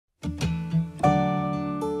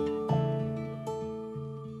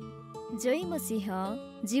जय मसीह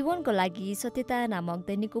जीवनको लागि सत्यता नामक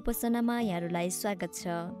दैनिक उपासनामा यहाँहरूलाई स्वागत छ।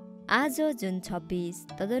 आज जुन 26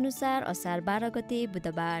 तदनुसार असार 12 गते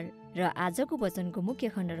बुधबार र आजको वचनको मुख्य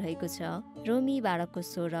खण्ड रहेको छ रोमी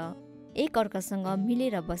 12:16 एक अर्कासँग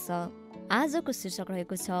मिलेर बस। आजको शीर्षक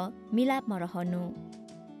रहेको छ मिलापमा रहनु।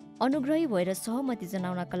 अनुग्रही भएर सहमति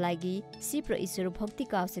जनाउनका लागि सिप र ईश्वर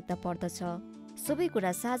भक्तिको आवश्यकता पर्दछ। सबै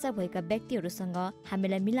कुरा साझा भएका व्यक्तिहरूसँग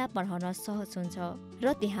हामीलाई मिलापमा रहन सहज हुन्छ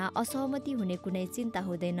र त्यहाँ असहमति हुने कुनै चिन्ता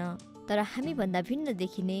हुँदैन। तर हामीभन्दा भिन्न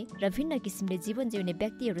देखिने र भिन्न किसिमले जीवन जिउने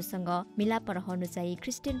व्यक्तिहरूसँग मिलापमा रहनु चाहिँ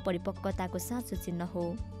क्रिस्चियन परिपक्वताको साँचो चिन्ह हो।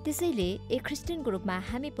 त्यसैले एक क्रिस्चियनको रूपमा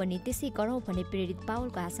हामी पनि त्यसै गरौँ भन्ने प्रेरित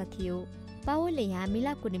पावलको आशा थियो। पावलले यहाँ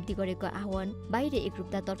मिलापको निम्ति गरेको आह्वान बाहिर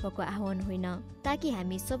एकरूपतातर्फको आह्वान होइन, ताकि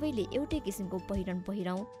हामी सबैले एउटै किसिमको पहिरन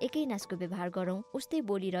पहिरौँ, एकै नाचको व्यवहार गरौँ, उस्तै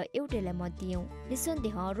बोली र एउटैलाई मत दियौँ।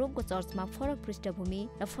 निसन्देह रोमको चर्चमा फरक पृष्ठभूमि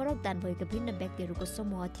र फरक दान भएका भिन्न व्यक्तिहरूको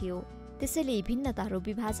समूह थियो। त्यसैले यी भिन्नताहरू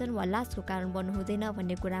विभाजन वा लाजको कारण बन्नु हुँदैन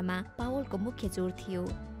भन्ने कुरामा पावलको मुख्य जोड थियो।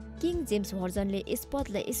 किङ जेम्स भर्जनले यस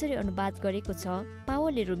पदलाई यसरी अनुवाद गरेको छ,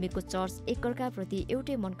 पावलले रोमीको चर्च एकअर्काप्रति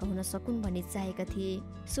एउटै मनका हुन सकुन् भन्ने चाहेका थिए।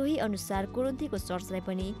 सोही अनुसार कोरिन्थीको चर्चलाई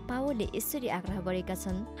पनि पावलले यसरी आग्रह गरेका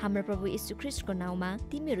छन्, हाम्रो प्रभु येशू ख्रीष्टको नाउँमा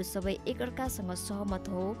तिमीहरू सबै एकअर्कासँग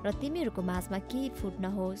सहमत हो र तिमीहरूको माझमा केही फुट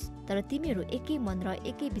नहोस्, तर तिमीहरू एकै मन र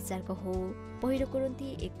एकै विचारको हो। पहिलो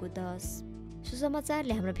कोरिन्थी 1:10।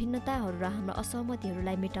 सुसमाचारले हाम्रो भिन्नताहरू र हाम्रो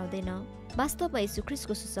असहमतिहरूलाई मेटाउँदैन। वास्तवमा येशू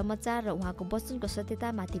ख्रीष्टको सुसमाचार र उहाँको वचनको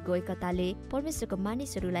सत्यतामाथि गएकाले परमेश्वरको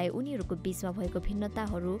मानिसहरूलाई उनीहरूको बीचमा भएको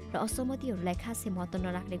भिन्नताहरू र असहमतिहरूलाई खासै महत्त्व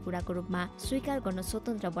नराख्ने कुराको रूपमा स्वीकार गर्न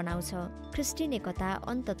स्वतन्त्र बनाउँछ। क्रिस्चियन एकता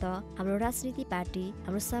अन्ततः हाम्रो राजनीति पार्टी,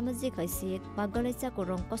 हाम्रो सामाजिक हैसियत वा गलैँचाको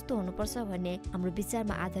रङ कस्तो हुनुपर्छ भन्ने हाम्रो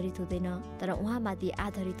विचारमा आधारित हुँदैन, तर उहाँमाथि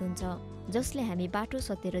आधारित हुन्छ, जसले हामी बाटो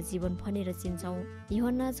सत्य र जीवन भनेर चिन्छौँ।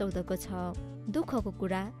 यूहन्ना 14:6। दुःखको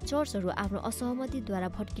कुरा, चर्चहरू आफ्नो असहमतिद्वारा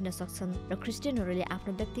भड्किन सक्छन् र क्रिस्चियनहरूले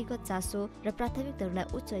आफ्नो व्यक्तिगत चासो र प्राथमिकताहरूलाई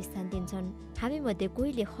उच्च स्थान दिन्छन्। हामी मध्ये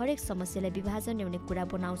कोहीले हरेक समस्यालाई विभाजन ल्याउने कुरा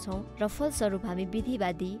बनाउँछौँ र फलस्वरूप हामी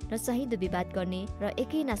विधिवादी र चाहिँदो विवाद गर्ने र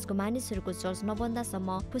एकै नाचको मानिसहरूको चर्च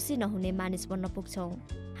नबन्दासम्म खुसी नहुने मानिस बन्न पुग्छौँ।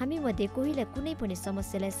 हामी मध्ये कोहीलाई कुनै पनि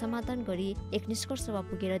समस्यालाई समाधान गरी एक निष्कर्षमा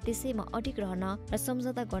पुगेर त्यसैमा अडिग रहन र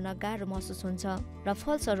सम्झौता गर्न गाह्रो महसुस हुन्छ र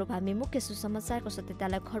फलस्वरूप हामी मुख्य सुसमाचारको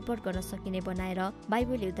सत्यतालाई खडबड गर्न सकिने बनाएर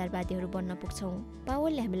बाइबली उदारवादीहरू बन्न पुग्छौँ।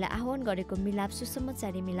 पावलले हामीलाई आह्वान गरेको मिलाप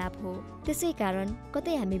सुसमाचारी मिलाप हो। त्यसै कारण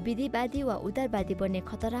कतै हामी विधिवादी वा उदारवादी बन्ने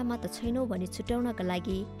खतरामा त छैनौँ भनी छुट्याउनका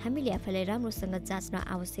लागि हामीले आफैलाई राम्रोसँग जाँच्न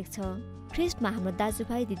आवश्यक छ। ख्रीष्टमा हाम्रो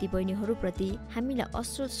दाजुभाइ दिदीबहिनीहरूप्रति हामीलाई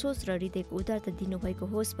असल सोच र हृदयको उदारता दिनुभएको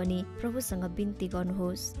होस् भनी प्रभुसँग बिन्ती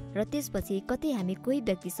गर्नुहोस्। र त्यसपछि कतै हामी कोही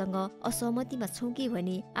व्यक्तिसँग असहमतिमा छौँ कि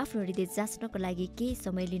भनी आफ्नो हृदय जाँच्नको लागि केही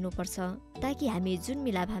समय लिनुपर्छ, ताकि हामी जुन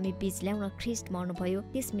मिलाप हामी बीच ल्याउन ख्रीष्ट मर्नुभयो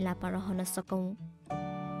त्यस मिलापमा रहन सकौँ।